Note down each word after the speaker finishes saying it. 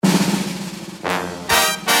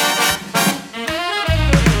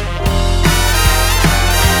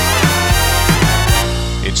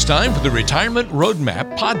time for the Retirement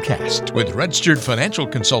Roadmap Podcast with registered financial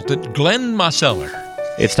consultant Glenn Mosseller.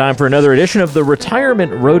 It's time for another edition of the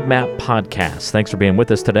Retirement Roadmap Podcast. Thanks for being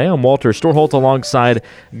with us today. I'm Walter Storholt alongside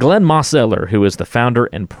Glenn Mosseller, who is the founder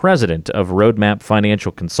and president of Roadmap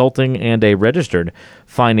Financial Consulting and a registered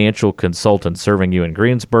financial consultant serving you in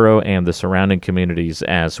Greensboro and the surrounding communities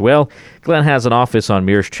as well. Glenn has an office on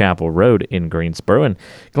Mears Chapel Road in Greensboro. And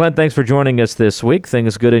Glenn, thanks for joining us this week.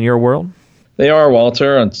 Things good in your world? They are,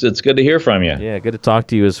 Walter. It's good to hear from you. Yeah, good to talk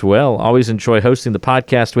to you as well. Always enjoy hosting the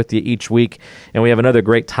podcast with you each week, and we have another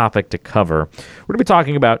great topic to cover. We're going to be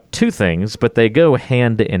talking about two things, but they go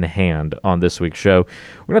hand in hand on this week's show.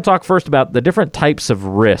 We're going to talk first about the different types of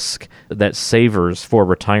risk that savers for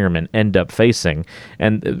retirement end up facing,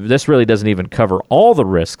 and this really doesn't even cover all the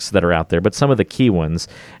risks that are out there, but some of the key ones,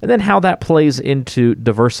 and then how that plays into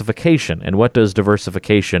diversification, and what does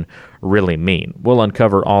diversification really mean. We'll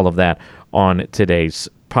uncover all of that on today's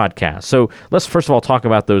podcast. So let's first of all talk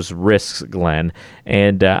about those risks, Glenn,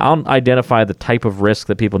 and I'll identify the type of risk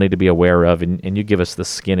that people need to be aware of, and you give us the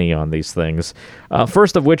skinny on these things.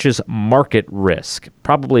 First of which is market risk.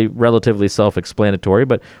 Probably relatively self-explanatory,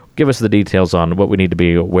 but give us the details on what we need to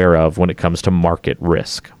be aware of when it comes to market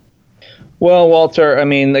risk. Well, Walter, I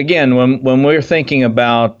mean, again, when we're thinking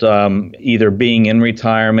about either being in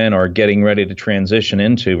retirement or getting ready to transition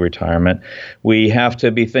into retirement, we have to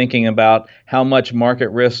be thinking about how much market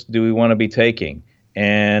risk do we want to be taking.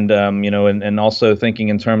 And, and also thinking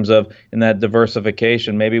in terms of in that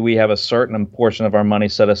diversification, maybe we have a certain portion of our money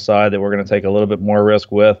set aside that we're going to take a little bit more risk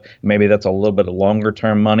with. Maybe that's a little bit of longer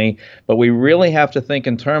term money. But we really have to think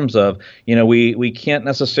in terms of, we can't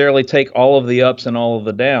necessarily take all of the ups and all of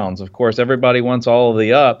the downs. Of course, everybody wants all of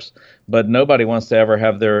the ups, but nobody wants to ever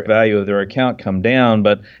have their value of their account come down.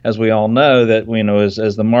 But as we all know that,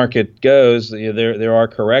 as the market goes, there are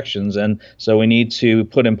corrections. And so we need to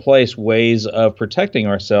put in place ways of protecting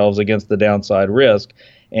ourselves against the downside risk.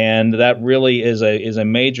 And that really is a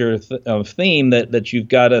major theme that you've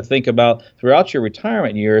got to think about throughout your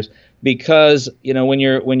retirement years. Because, when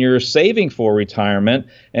you're saving for retirement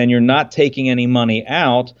and you're not taking any money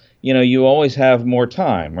out, you always have more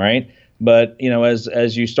time, right? But,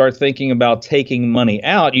 as you start thinking about taking money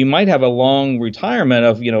out, you might have a long retirement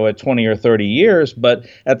of, at 20 or 30 years. But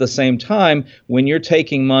at the same time, when you're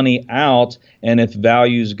taking money out and if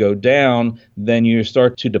values go down, then you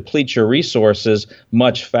start to deplete your resources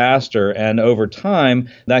much faster. And over time,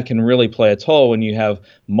 that can really play a toll when you have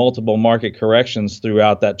multiple market corrections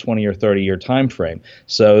throughout that 20 or 30 year time frame.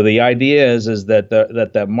 So the idea is that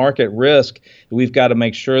that market risk, we've got to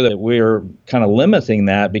make sure that we're kind of limiting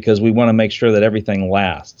that because we want to make sure that everything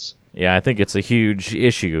lasts. Yeah, I think it's a huge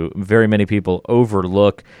issue. Very many people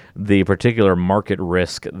overlook the particular market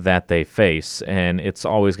risk that they face, and it's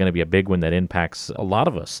always going to be a big one that impacts a lot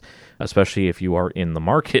of us, especially if you are in the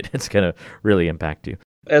market. It's going to really impact you.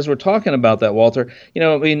 As we're talking about that, Walter,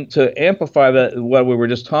 to amplify that, what we were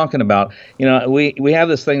just talking about, we have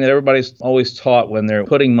this thing that everybody's always taught when they're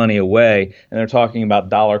putting money away, and they're talking about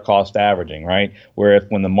dollar cost averaging, right? Where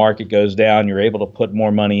when the market goes down, you're able to put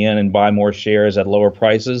more money in and buy more shares at lower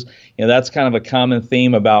prices. That's kind of a common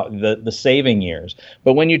theme about the saving years.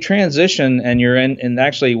 But when you transition and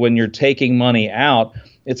actually when you're taking money out,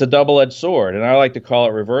 it's a double-edged sword, and I like to call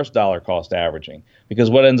it reverse dollar cost averaging,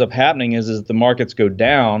 because what ends up happening is the markets go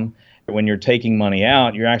down. When you're taking money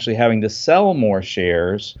out, you're actually having to sell more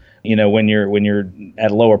shares, when you're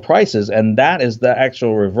at lower prices, and that is the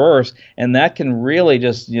actual reverse, and that can really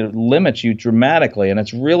just limit you dramatically, and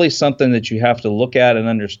it's really something that you have to look at and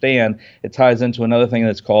understand. It ties into another thing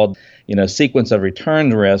that's called sequence of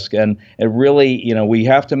return risk, and it really we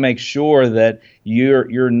have to make sure that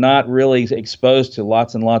you're not really exposed to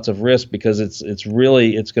lots and lots of risk, because it's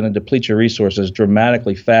going to deplete your resources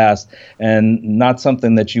dramatically fast, and not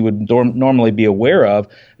something that you would normally be aware of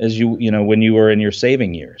as when you were in your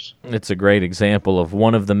saving years. It's a great example of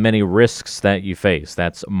one of the many risks that you face.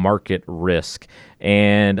 That's market risk.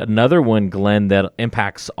 And another one, Glenn, that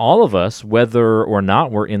impacts all of us, whether or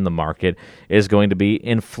not we're in the market, is going to be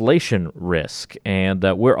inflation risk. And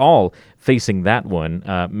we're all facing that one,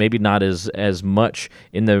 maybe not as much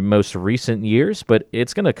in the most recent years, but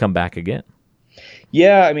it's going to come back again.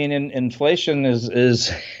 Yeah, I mean, inflation is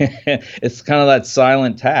it's kind of that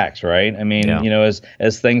silent tax, right? I mean, yeah.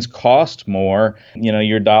 As things cost more,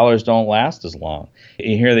 your dollars don't last as long.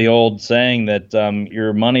 You hear the old saying that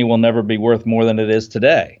your money will never be worth more than it is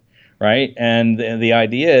today, right? And the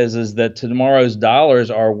idea is that tomorrow's dollars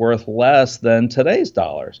are worth less than today's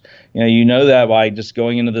dollars. You know that by just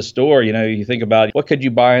going into the store. You think about what could you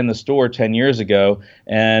buy in the store 10 years ago,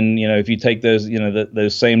 and if you take those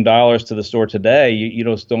those same dollars to the store today, you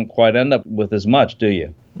just don't quite end up with as much, do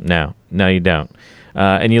you? No, you don't.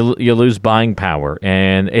 And you lose buying power.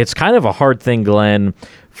 And it's kind of a hard thing, Glenn,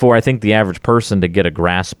 for I think the average person to get a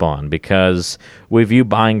grasp on, because we view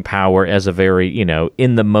buying power as a very,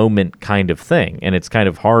 in the moment kind of thing. And it's kind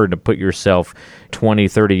of hard to put yourself 20,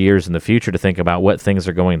 30 years in the future to think about what things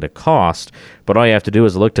are going to cost. But all you have to do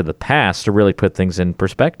is look to the past to really put things in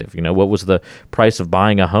perspective. What was the price of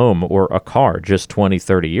buying a home or a car just 20,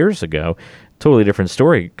 30 years ago? Totally different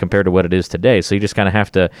story compared to what it is today. So you just kind of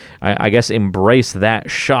have to, I guess, embrace that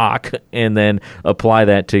shock and then apply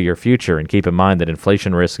that to your future, and keep in mind that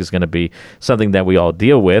inflation risk is going to be something that we all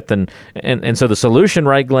deal with. And so the solution,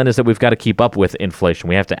 right, Glenn, is that we've got to keep up with inflation.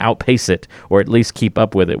 We have to outpace it, or at least keep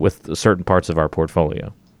up with it with certain parts of our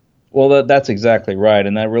portfolio. Well, that's exactly right,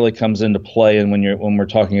 and that really comes into play. And when we're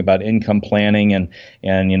talking about income planning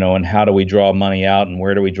and how do we draw money out, and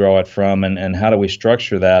where do we draw it from, and how do we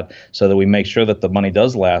structure that so that we make sure that the money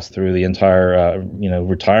does last through the entire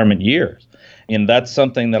retirement years. And that's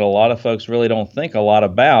something that a lot of folks really don't think a lot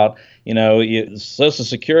about. Social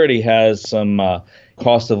Security has some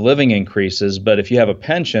cost of living increases, but if you have a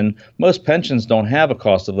pension, most pensions don't have a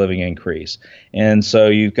cost of living increase. And so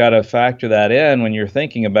you've got to factor that in when you're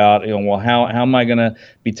thinking about, how am I going to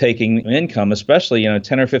be taking income, especially,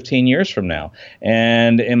 10 or 15 years from now?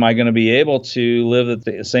 And am I going to be able to live at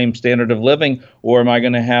the same standard of living, or am I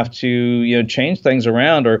going to have to, change things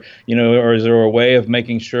around, or is there a way of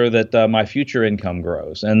making sure that my future income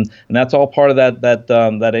grows? And that's all part of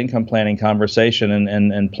that income planning conversation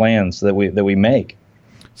and plans that we make.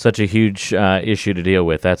 Such a huge issue to deal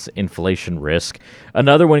with. That's inflation risk.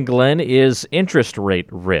 Another one, Glenn, is interest rate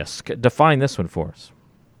risk. Define this one for us.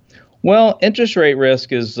 Well, interest rate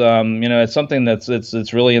risk is, it's something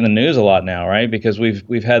it's really in the news a lot now, right? Because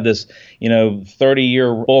we've had this,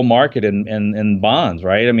 30-year bull market in bonds,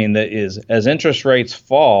 right? I mean, as interest rates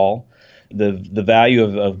fall, the value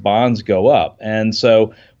of bonds go up. And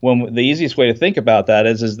so the easiest way to think about that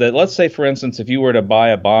is that, let's say, for instance, if you were to buy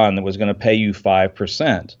a bond that was going to pay you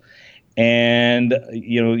 5%, and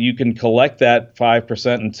you can collect that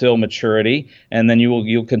 5% until maturity, and then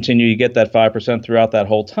you'll continue to get that 5% throughout that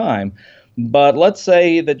whole time. But let's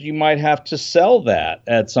say that you might have to sell that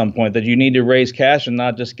at some point, that you need to raise cash and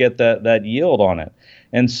not just get that yield on it.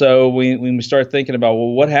 And so when we start thinking about,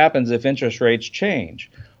 well, what happens if interest rates change?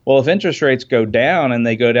 Well, if interest rates go down and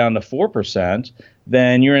they go down to 4%,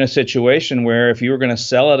 then you're in a situation where if you were going to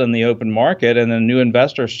sell it in the open market and a new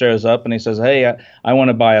investor shows up and he says, hey, I want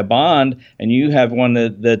to buy a bond, and you have one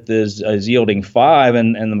that is yielding 5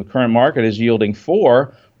 and the current market is yielding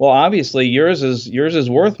 4, well, obviously yours is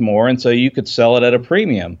worth more, and so you could sell it at a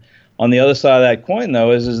premium. On the other side of that coin, though,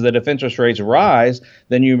 is that if interest rates rise,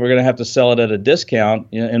 then you were going to have to sell it at a discount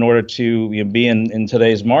in order to be in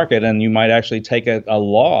today's market, and you might actually take a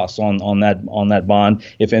loss on that bond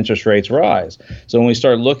if interest rates rise. So when we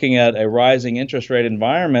start looking at a rising interest rate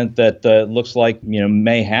environment that looks like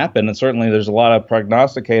may happen, and certainly there's a lot of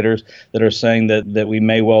prognosticators that are saying that we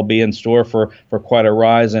may well be in store for quite a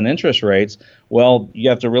rise in interest rates. Well, you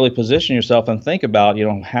have to really position yourself and think about,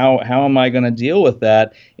 how am I going to deal with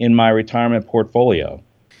that in my retirement portfolio?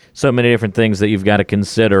 So many different things that you've got to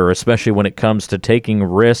consider, especially when it comes to taking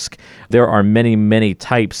risk. There are many, many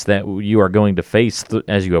types that you are going to face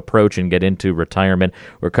as you approach and get into retirement.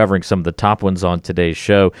 We're covering some of the top ones on today's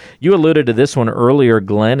show. You alluded to this one earlier,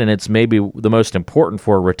 Glenn, and it's maybe the most important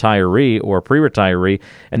for a retiree or pre-retiree,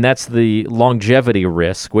 and that's the longevity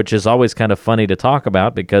risk, which is always kind of funny to talk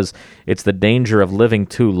about because it's the danger of living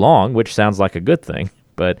too long, which sounds like a good thing,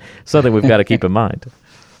 but something we've got to keep in mind.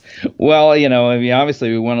 Well,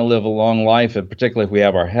 obviously we want to live a long life, and particularly if we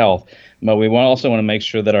have our health, but we also want to make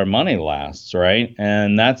sure that our money lasts, right?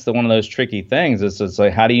 And that's one of those tricky things. It's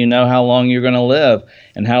like, how do you know how long you're going to live,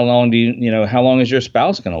 and how long how long is your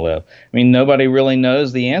spouse going to live? I mean, nobody really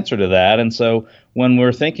knows the answer to that. And so when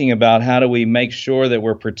we're thinking about how do we make sure that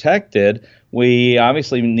we're protected, we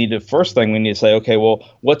obviously need to, first thing we need to say, okay, well,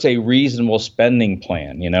 what's a reasonable spending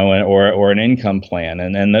plan, or an income plan?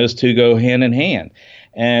 And those two go hand in hand.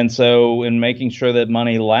 And so in making sure that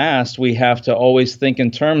money lasts, we have to always think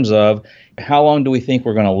in terms of how long do we think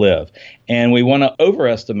we're going to live? And we want to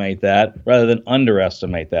overestimate that rather than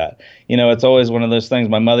underestimate that. It's always one of those things.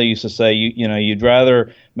 My mother used to say, you'd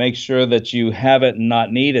rather make sure that you have it and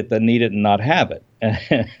not need it than need it and not have it.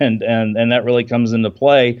 And that really comes into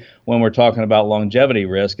play when we're talking about longevity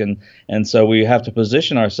risk. And so we have to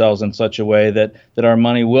position ourselves in such a way that our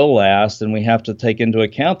money will last. And we have to take into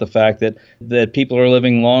account the fact that people are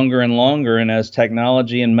living longer and longer. And as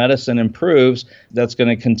technology and medicine improves, that's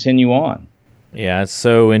going to continue on. Yeah, it's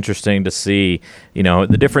so interesting to see,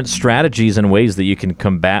 the different strategies and ways that you can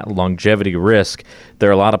combat longevity risk. There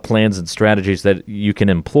are a lot of plans and strategies that you can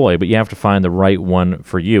employ, but you have to find the right one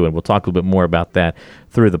for you. And we'll talk a little bit more about that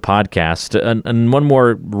through the podcast. And one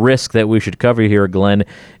more risk that we should cover here, Glenn,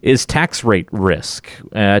 is tax rate risk.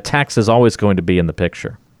 Tax is always going to be in the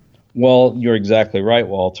picture. Well, you're exactly right,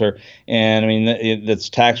 Walter. And I mean, it's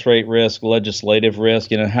tax rate risk, legislative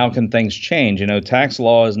risk. How can things change? Tax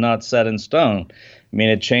law is not set in stone. I mean,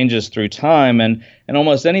 it changes through time, and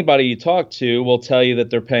almost anybody you talk to will tell you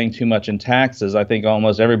that they're paying too much in taxes. I think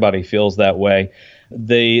almost everybody feels that way.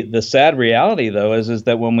 The sad reality, though, is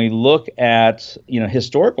that when we look at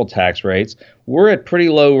historical tax rates, we're at pretty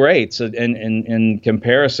low rates in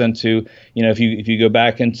comparison to if you go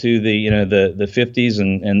back into the 50s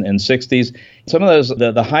and 60s, some of those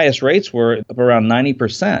the highest rates were up around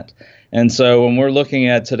 90%. And so when we're looking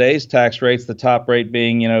at today's tax rates, the top rate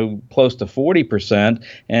being, close to 40%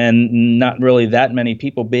 and not really that many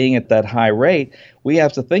people being at that high rate, we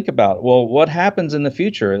have to think about, well, what happens in the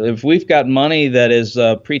future? If we've got money that is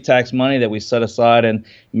pre-tax money that we set aside in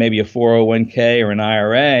maybe a 401k or an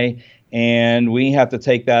IRA, and we have to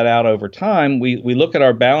take that out over time, we look at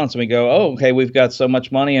our balance and we go, oh, okay, we've got so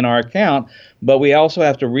much money in our account, but we also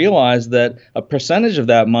have to realize that a percentage of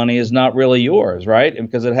that money is not really yours, right?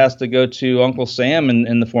 Because it has to go to Uncle Sam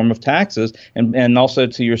in the form of taxes and also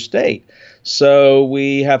to your state. So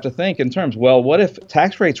we have to think in terms, well, what if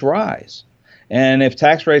tax rates rise? And if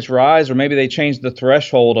tax rates rise, or maybe they change the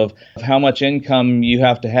threshold of how much income you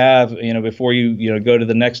have to have, before you go to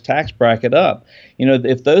the next tax bracket up,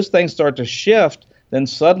 if those things start to shift, then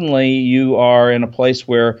suddenly you are in a place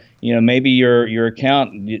where, maybe your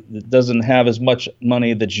account doesn't have as much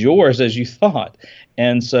money that's yours as you thought.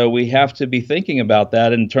 And so we have to be thinking about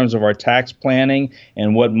that in terms of our tax planning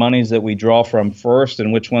and what monies that we draw from first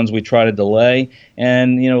and which ones we try to delay.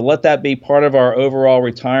 And, let that be part of our overall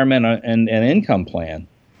retirement and income plan.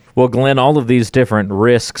 Well, Glenn, all of these different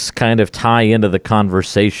risks kind of tie into the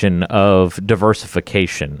conversation of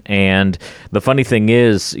diversification. And the funny thing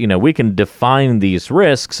is, we can define these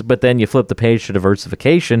risks, but then you flip the page to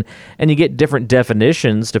diversification and you get different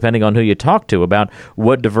definitions depending on who you talk to about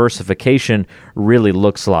what diversification really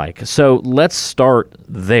looks like. So let's start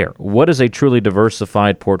there. What does a truly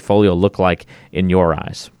diversified portfolio look like in your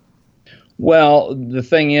eyes? Well, the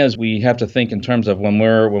thing is, we have to think in terms of when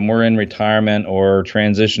we're in retirement or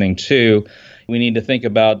transitioning to, we need to think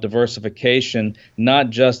about diversification, not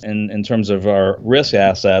just in terms of our risk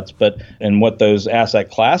assets, but in what those asset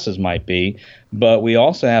classes might be. But we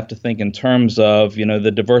also have to think in terms of,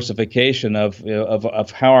 the diversification of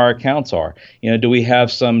how our accounts are. Do we have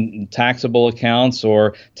some taxable accounts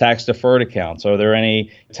or tax deferred accounts? Are there any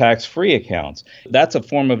tax-free accounts? That's a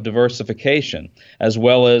form of diversification, as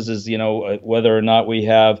well as whether or not we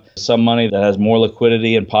have some money that has more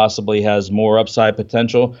liquidity and possibly has more upside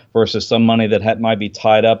potential versus some money that might be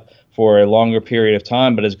tied up for a longer period of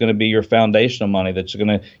time, but it's going to be your foundational money that's going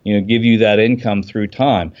to give you that income through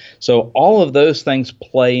time. So all of those things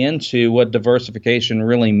play into what diversification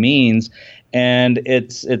really means. And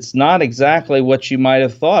it's not exactly what you might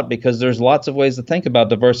have thought, because there's lots of ways to think about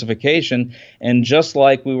diversification. And just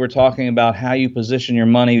like we were talking about how you position your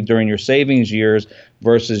money during your savings years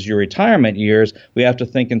versus your retirement years, we have to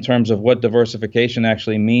think in terms of what diversification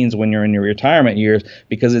actually means when you're in your retirement years,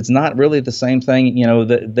 because it's not really the same thing,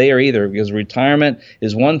 that they are either, because retirement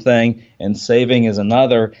is one thing and saving is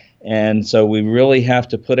another. And so we really have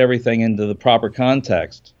to put everything into the proper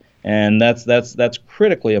context. And that's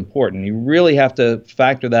critically important. You really have to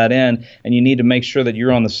factor that in, and you need to make sure that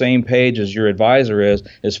you're on the same page as your advisor is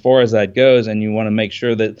as far as that goes, and you want to make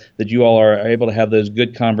sure that you all are able to have those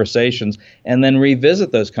good conversations and then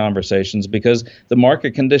revisit those conversations, because the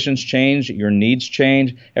market conditions change, your needs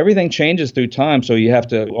change, everything changes through time, so you have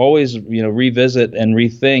to always revisit and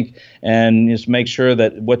rethink and just make sure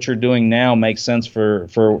that what you're doing now makes sense for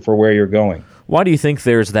where you're going. Why do you think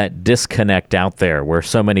there's that disconnect out there where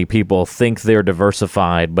so many people think they're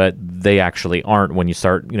diversified, but they actually aren't when you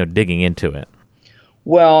start, digging into it?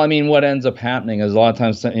 Well, I mean, what ends up happening is a lot of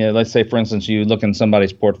times, let's say, for instance, you look in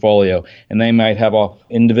somebody's portfolio and they might have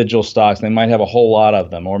individual stocks. They might have a whole lot of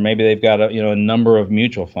them, or maybe they've got a number of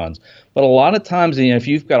mutual funds. But a lot of times, if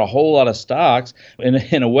you've got a whole lot of stocks,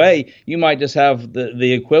 in a way, you might just have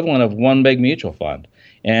the equivalent of one big mutual fund.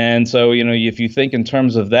 And so, if you think in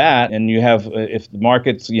terms of that, and you have, if the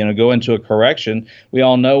markets, go into a correction, we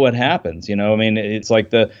all know what happens. I mean, it's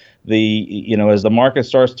like as the market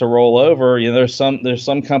starts to roll over, there's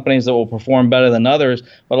some companies that will perform better than others,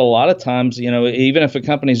 but a lot of times, even if a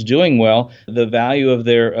company's doing well, the value of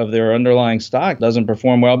their underlying stock doesn't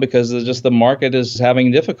perform well because the market is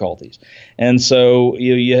having difficulties. And so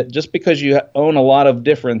you just because you own a lot of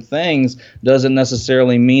different things doesn't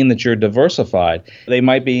necessarily mean that you're diversified. They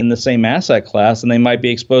might be in the same asset class and they might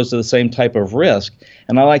be exposed to the same type of risk.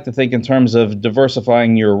 And I like to think in terms of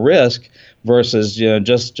diversifying your risk versus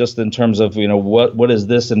just in terms of what is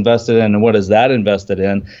this invested in and what is that invested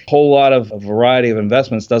in. A whole lot of a variety of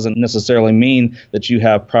investments doesn't necessarily mean that you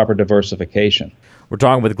have proper diversification. We're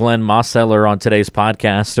talking with Glenn Mosseller on today's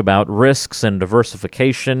podcast about risks and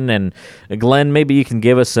diversification. And Glenn, maybe you can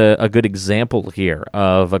give us a good example here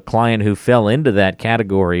of a client who fell into that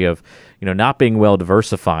category of not being well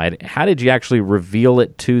diversified. How did you actually reveal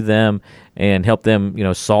it to them and help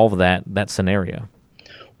them solve that scenario?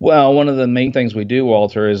 Well, one of the main things we do,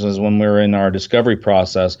 Walter, is when we're in our discovery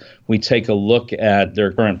process, we take a look at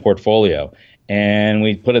their current portfolio and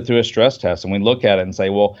we put it through a stress test and we look at it and say,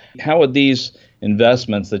 well, how would these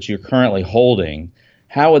investments that you're currently holding,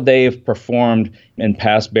 how would they have performed in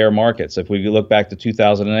past bear markets? If we look back to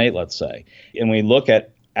 2008, let's say, and we look at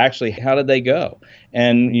actually how did they go?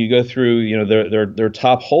 And you go through, their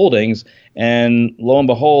top holdings, and lo and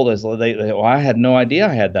behold, I had no idea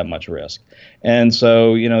I had that much risk. And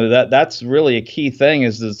so, that's really a key thing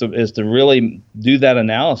is to really do that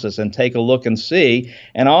analysis and take a look and see.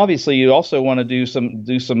 And obviously, you also want to do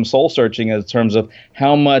some soul searching in terms of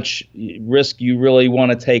how much risk you really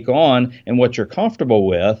want to take on and what you're comfortable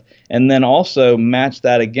with, and then also match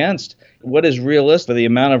that against what is realistic for the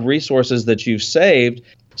amount of resources that you've saved.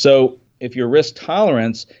 So if your risk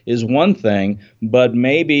tolerance is one thing, but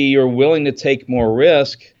maybe you're willing to take more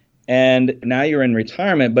risk and now you're in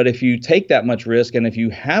retirement, but if you take that much risk and if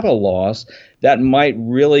you have a loss, that might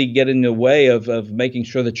really get in the way of making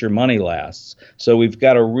sure that your money lasts. So we've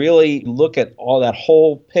got to really look at all that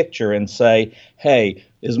whole picture and say, hey,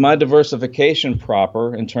 is my diversification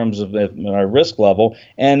proper in terms of my risk level?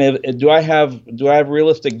 And do I have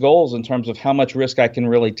realistic goals in terms of how much risk I can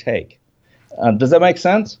really take? Does that make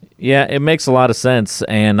sense? Yeah, it makes a lot of sense,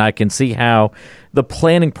 and I can see how the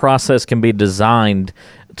planning process can be designed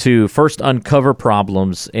to first uncover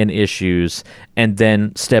problems and issues, and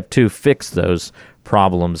then step two, fix those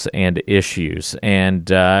problems and issues. And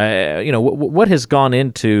what has gone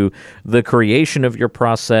into the creation of your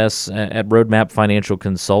process at Roadmap Financial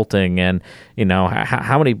Consulting, and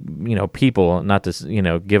how many people, not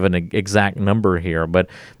to give an exact number here, but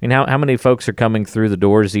how many folks are coming through the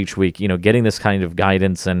doors each week, getting this kind of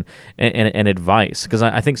guidance and advice? Because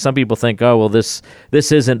I think some people think, oh well, this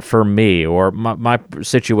isn't for me, or my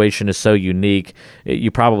situation is so unique,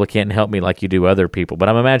 you probably can't help me like you do other people. But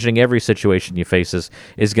I'm imagining every situation you face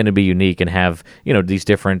is going to be unique and have these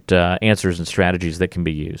different answers and strategies that can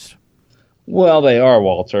be used. Well, they are,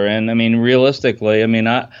 Walter. And I mean, realistically,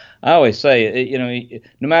 I always say,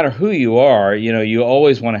 no matter who you are, you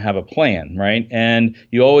always want to have a plan, right? And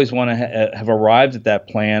you always want to have arrived at that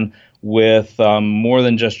plan with more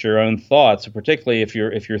than just your own thoughts, particularly if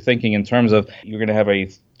you're thinking in terms of you're going to have a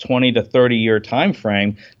 20 to 30 year time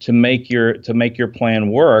frame to make your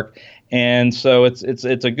plan work. And so it's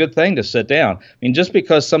a good thing to sit down. I mean, just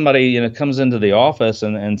because somebody comes into the office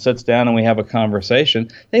and sits down and we have a conversation,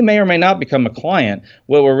 they may or may not become a client.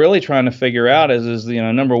 What we're really trying to figure out is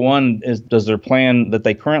number one, does their plan that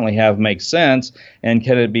they currently have make sense, and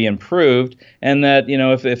can it be improved? And that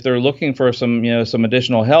if they're looking for some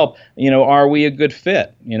additional help, are we a good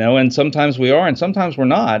fit? And sometimes we are, and sometimes we're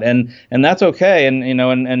not, and that's okay. And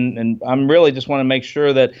and I'm really just want to make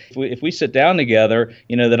sure that if we sit down together,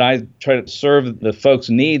 that I try to serve the folks'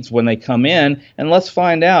 needs when they come in, and let's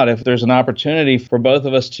find out if there's an opportunity for both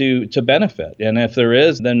of us to benefit. And if there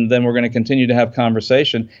is, then we're going to continue to have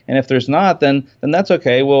conversation. And if there's not, then that's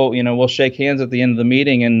okay. We'll shake hands at the end of the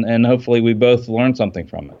meeting, and hopefully we both learn something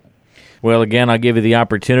from it. Well, again, I'll give you the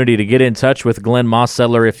opportunity to get in touch with Glenn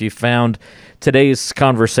Mosseller if you found today's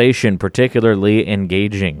conversation particularly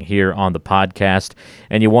engaging here on the podcast,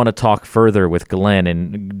 and you want to talk further with Glenn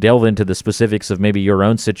and delve into the specifics of maybe your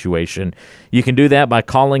own situation. You can do that by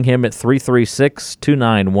calling him at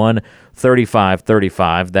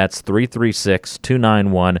 336-291-3535. That's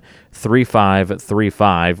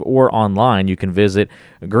 336-291-3535. Or online, you can visit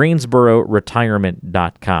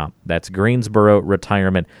GreensboroRetirement.com. That's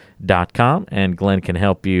GreensboroRetirement.com, and Glenn can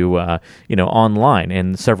help you, online,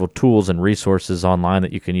 and several tools and resources online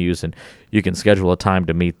that you can use, and you can schedule a time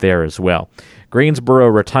to meet there as well.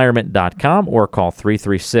 GreensboroRetirement.com, or call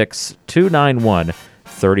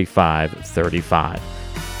 336-291-3535.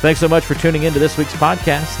 Thanks so much for tuning into this week's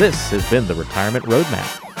podcast. This has been the Retirement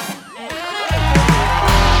Roadmap.